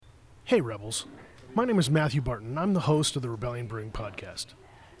Hey Rebels, my name is Matthew Barton and I'm the host of the Rebellion Brewing Podcast.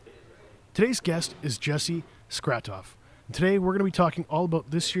 Today's guest is Jesse Skratoff. And today we're going to be talking all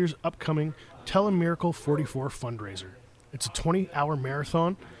about this year's upcoming Telemiracle 44 fundraiser. It's a 20-hour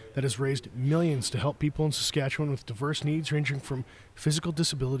marathon that has raised millions to help people in Saskatchewan with diverse needs ranging from physical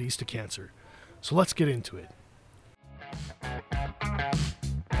disabilities to cancer. So let's get into it.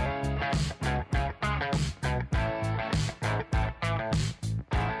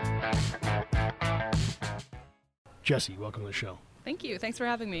 Jesse, welcome to the show. Thank you. Thanks for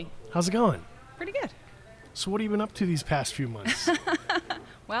having me. How's it going? Pretty good. So what have you been up to these past few months?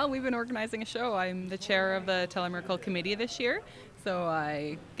 Well, we've been organizing a show. I'm the chair of the Telemiracle committee this year. So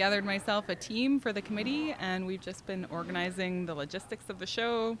I gathered myself a team for the committee, and we've just been organizing the logistics of the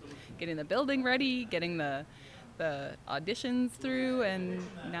show, getting the building ready, getting the auditions through, and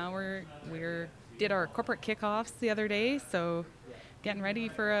now we're did our corporate kickoffs the other day, so getting ready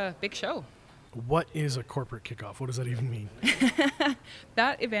for a big show. What is a corporate kickoff? What does that even mean?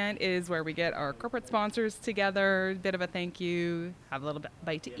 That event is where we get our corporate sponsors together, a bit of a thank you, have a little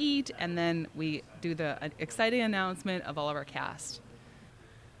bite to eat, and then we do the exciting announcement of all of our cast.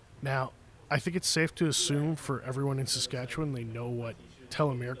 Now, I think it's safe to assume for everyone in Saskatchewan they know what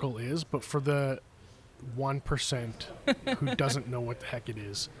Telemiracle is, but for the 1% who doesn't know what the heck it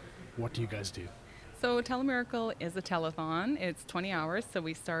is, what do you guys do? So Telemiracle is a telethon. It's 20 hours, so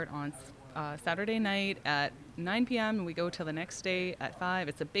we start on Saturday night at 9 p.m. and we go till the next day at 5.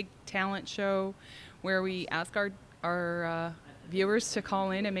 It's a big talent show where we ask our viewers to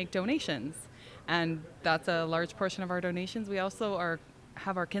call in and make donations. And that's a large portion of our donations. We also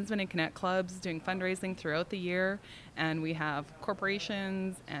have our Kinsmen and Connect clubs doing fundraising throughout the year. And we have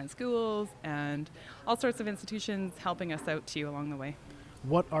corporations and schools and all sorts of institutions helping us out too along the way.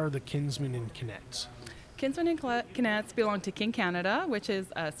 What are the Kinsmen and Connects? Kinsmen and Connects belong to King Canada, which is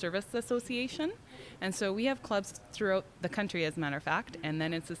a service association. And so we have clubs throughout the country, as a matter of fact. And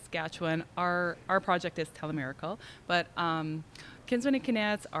then in Saskatchewan, our project is Telemiracle. But Kinsmen and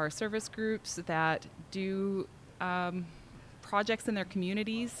Connects are service groups that do projects in their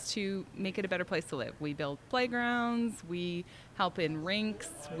communities to make it a better place to live. We build playgrounds, we help in rinks,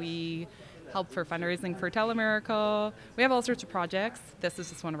 we help for fundraising for Telemiracle. We have all sorts of projects. This is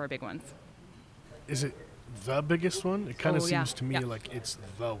just one of our big ones. Is it the biggest one? It kind of seems to me like it's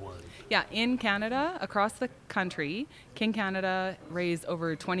the one. Yeah, in Canada, across the country, King Canada raised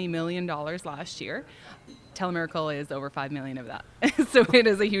over $20 million last year. Telemiracle is over $5 million of that. So it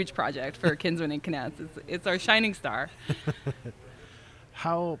is a huge project for Kinsmen and Connects. It's our shining star.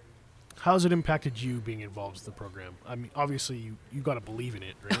 How has it impacted you being involved with the program? I mean, obviously you got to believe in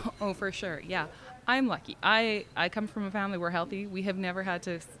it, right? Oh, for sure. Yeah. I'm lucky. I come from a family, we're healthy. We have never had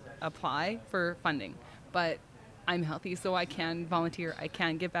to apply for funding, but I'm healthy, so I can volunteer. I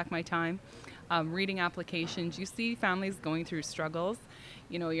can give back my time. Reading applications, you see families going through struggles.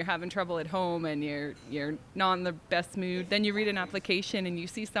 You know, you're having trouble at home and you're not in the best mood. Then you read an application and you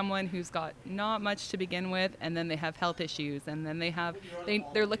see someone who's got not much to begin with, and then they have health issues, and then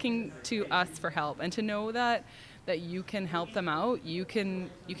they're looking to us for help, and to know that you can help them out. You can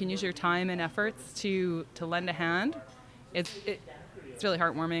use your time and efforts to lend a hand. It's really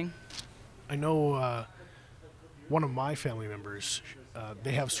heartwarming. I know one of my family members,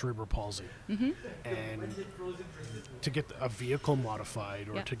 they have cerebral palsy. Mm-hmm. And to get a vehicle modified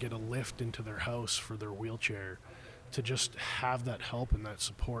or to get a lift into their house for their wheelchair, to just have that help and that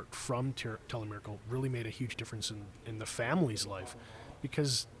support from Telemiracle really made a huge difference in the family's life,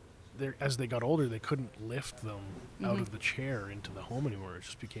 because as they got older, they couldn't lift them out of the chair into the home anymore. It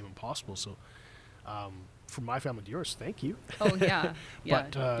just became impossible. So from my family to yours, thank you. Oh, yeah. Yeah,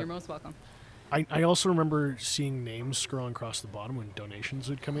 But, you're most welcome. I also remember seeing names scrolling across the bottom when donations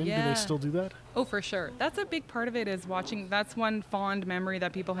would come in. Yeah. Do they still do that? Oh, for sure. That's a big part of it, is watching. That's one fond memory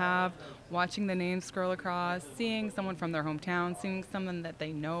that people have, watching the names scroll across, seeing someone from their hometown, seeing someone that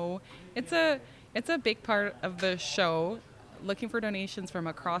they know. It's a big part of the show, looking for donations from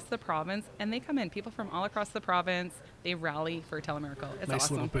across the province, and they come in. People from all across the province, they rally for Telemiracle. It's nice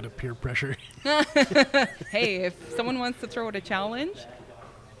awesome. Little bit of peer pressure. Hey, if someone wants to throw out a challenge,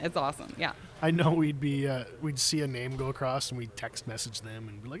 it's awesome. Yeah. I know we'd see a name go across and we'd text message them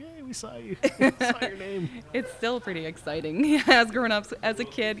and be like, hey, we saw you. Saw your name. It's still pretty exciting. As grown-ups, as a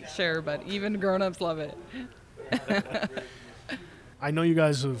kid, sure, but even grown-ups love it. I know you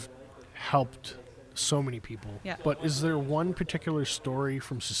guys have helped so many people, Yeah. but is there one particular story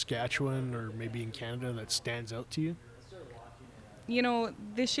from Saskatchewan or maybe in Canada that stands out to you? You know,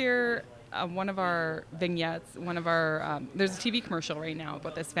 this year, one of our vignettes, there's a TV commercial right now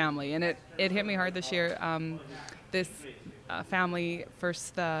about this family, and it hit me hard this year. This family.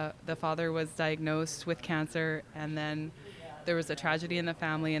 First, the father was diagnosed with cancer, and then there was a tragedy in the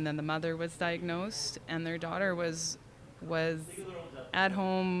family, and then the mother was diagnosed, and their daughter was at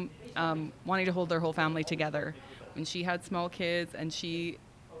home wanting to hold their whole family together. When she had small kids, and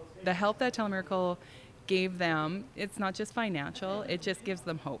the help that Telemiracle gave them, it's not just financial, it just gives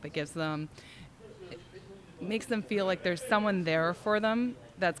them hope. It makes them feel like there's someone there for them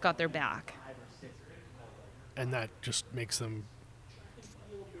that's got their back. And that just makes them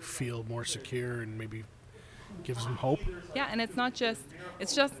feel more secure and maybe gives them hope. Yeah, and it's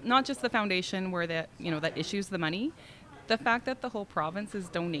just not just the foundation where that issues the money. The fact that the whole province is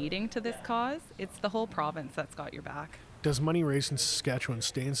donating to this cause, it's the whole province that's got your back. Does money raised in Saskatchewan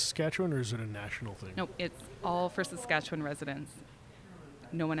stay in Saskatchewan, or is it a national thing? No, it's all for Saskatchewan residents.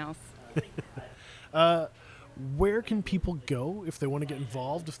 No one else. Where can people go if they want to get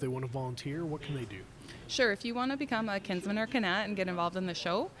involved, if they want to volunteer? What can they do? Sure, if you want to become a Kinsman or Kinnett and get involved in the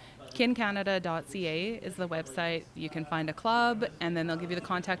show, kincanada.ca is the website. You can find a club, and then they'll give you the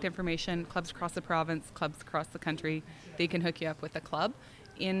contact information. Clubs across the province, clubs across the country, they can hook you up with a club.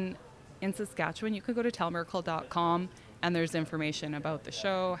 In Saskatchewan, you can go to telemiracle.com, and there's information about the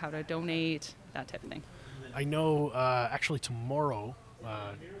show, how to donate, that type of thing. I know actually tomorrow,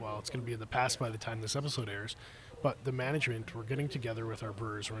 it's going to be in the past by the time this episode airs, but the management, we're getting together with our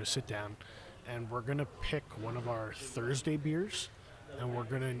brewers. We're going to sit down, and we're going to pick one of our Thursday beers, and we're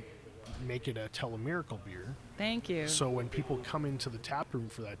going to make it a Telemiracle beer. Thank you. So when people come into the tap room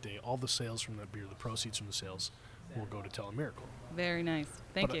for that day, all the sales from that beer, the proceeds from the sales, will go to Telemiracle. Very nice.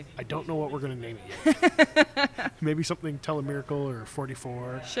 Thank you. I don't know what we're going to name it yet. Maybe something Telemiracle or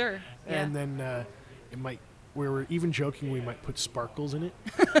 44. Sure. Yeah. And then it might, we were even joking we might put sparkles in it.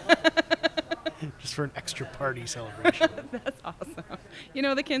 Just for an extra party celebration. That's awesome.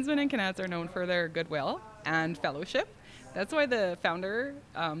 The Kinsmen and Kinnetts are known for their goodwill and fellowship. That's why the founder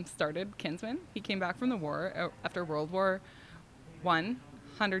started Kinsmen. He came back from the war after World War I,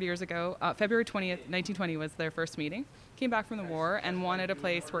 100 years ago. February 20th, 1920 was their first meeting. Came back from the war and wanted a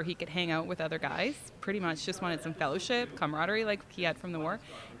place where he could hang out with other guys. Pretty much just wanted some fellowship, camaraderie like he had from the war,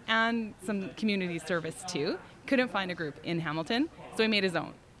 and some community service too. Couldn't find a group in Hamilton, so he made his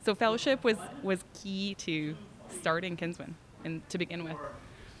own. So fellowship was key to starting Kinsmen and to begin with.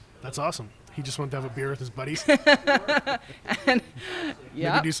 That's awesome. He just wanted to have a beer with his buddies. And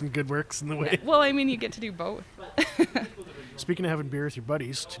yeah, maybe do some good works in the way. Well, I mean, you get to do both. Speaking of having beer with your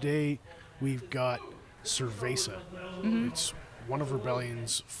buddies, today we've got Cerveza. Mm-hmm. It's one of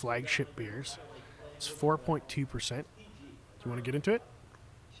Rebellion's flagship beers. It's 4.2%. Do you want to get into it?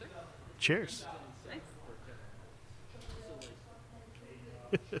 Sure. Cheers.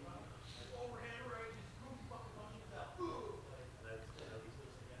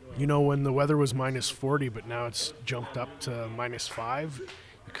 When the weather was minus 40, but now it's jumped up to minus 5,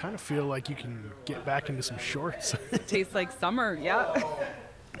 you kind of feel like you can get back into some shorts. It tastes like summer, yeah.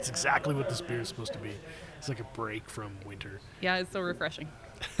 It's exactly what this beer is supposed to be. It's like a break from winter. Yeah, it's so refreshing.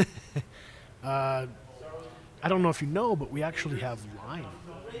 I don't know if you know, but we actually have lime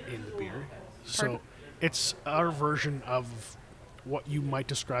in the beer. Pardon? So it's our version of what you might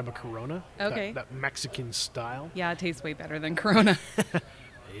describe a Corona. Okay. That Mexican style. Yeah, it tastes way better than Corona.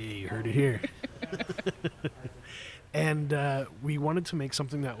 Hey, you heard it here. And we wanted to make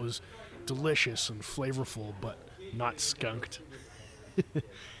something that was delicious and flavorful, but not skunked.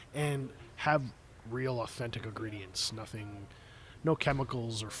 And have real authentic ingredients. No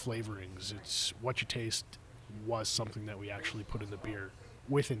chemicals or flavorings. It's what you taste was something that we actually put in the beer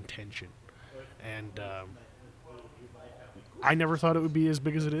with intention. And I never thought it would be as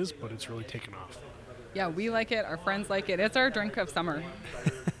big as it is, but it's really taken off. Yeah, we like it. Our friends like it. It's our drink of summer.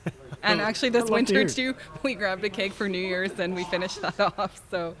 And actually this winter too, we grabbed a keg for New Year's and we finished that off.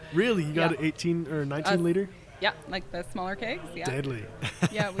 So really, you got an 18 or 19 liter? Yeah, like the smaller kegs. Yeah. Deadly.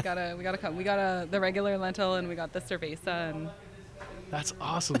 Yeah, we got the regular lentil and we got the cerveza and. That's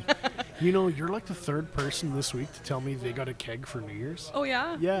awesome. You're like the third person this week to tell me they got a keg for New Year's. Oh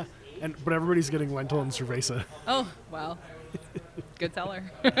yeah. Yeah, but everybody's getting lentil and cerveza. Oh well, good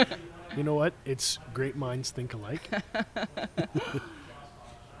seller. You know what? It's great minds think alike.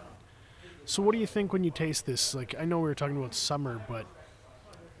 So what do you think when you taste this? Like, I know we were talking about summer, but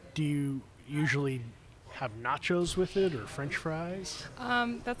do you usually have nachos with it or French fries?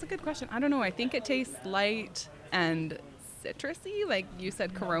 That's a good question. I don't know. I think it tastes light and citrusy, like you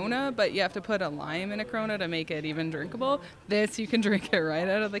said, Corona, but you have to put a lime in a Corona to make it even drinkable. This, you can drink it right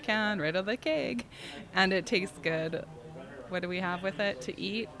out of the can, right out of the keg, and it tastes good. What do we have with it to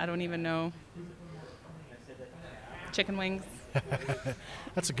eat? I don't even know. Chicken wings.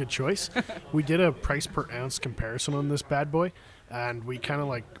 That's a good choice. We did a price per ounce comparison on this bad boy, and we kind of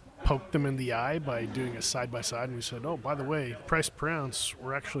like poked them in the eye by doing a side-by-side, and we said, oh, by the way, price per ounce,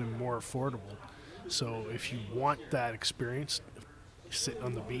 we're actually more affordable. So if you want that experience, sit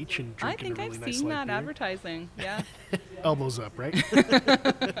on the beach and drink a really nice light beer. I think I've seen that advertising, yeah. Elbows up, right?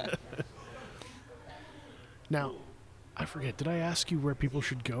 Now, I forget, did I ask you where people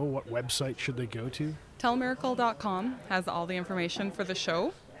should go? What website should they go to? Telemiracle.com has all the information for the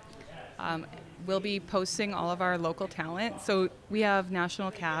show. We'll be posting all of our local talent. So we have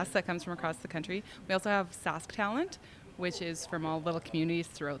national cast that comes from across the country. We also have Sask talent, which is from all little communities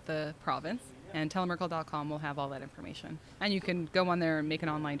throughout the province. And telemiracle.com will have all that information. And you can go on there and make an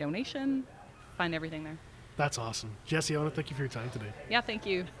online donation, find everything there. That's awesome. Jesse, I want to thank you for your time today. Yeah, thank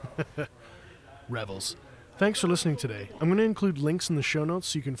you. Revels. Thanks for listening today. I'm going to include links in the show notes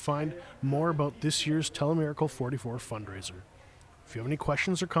so you can find more about this year's Telemiracle 44 fundraiser. If you have any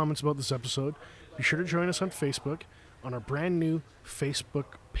questions or comments about this episode, be sure to join us on Facebook on our brand new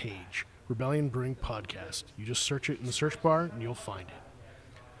Facebook page, Rebellion Brewing Podcast. You just search it in the search bar and you'll find it.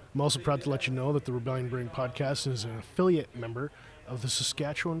 I'm also proud to let you know that the Rebellion Brewing Podcast is an affiliate member of the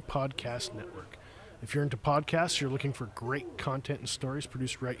Saskatchewan Podcast Network. If you're into podcasts, you're looking for great content and stories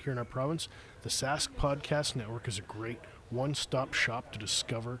produced right here in our province, the Sask Podcast Network is a great one-stop shop to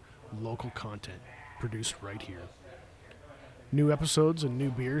discover local content produced right here. New episodes and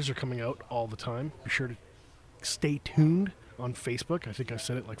new beers are coming out all the time. Be sure to stay tuned on Facebook. I think I've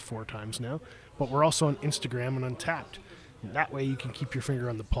said it like 4 times now. But we're also on Instagram and Untapped. And that way you can keep your finger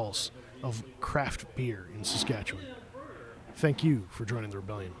on the pulse of craft beer in Saskatchewan. Thank you for joining the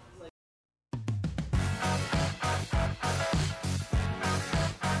Rebellion.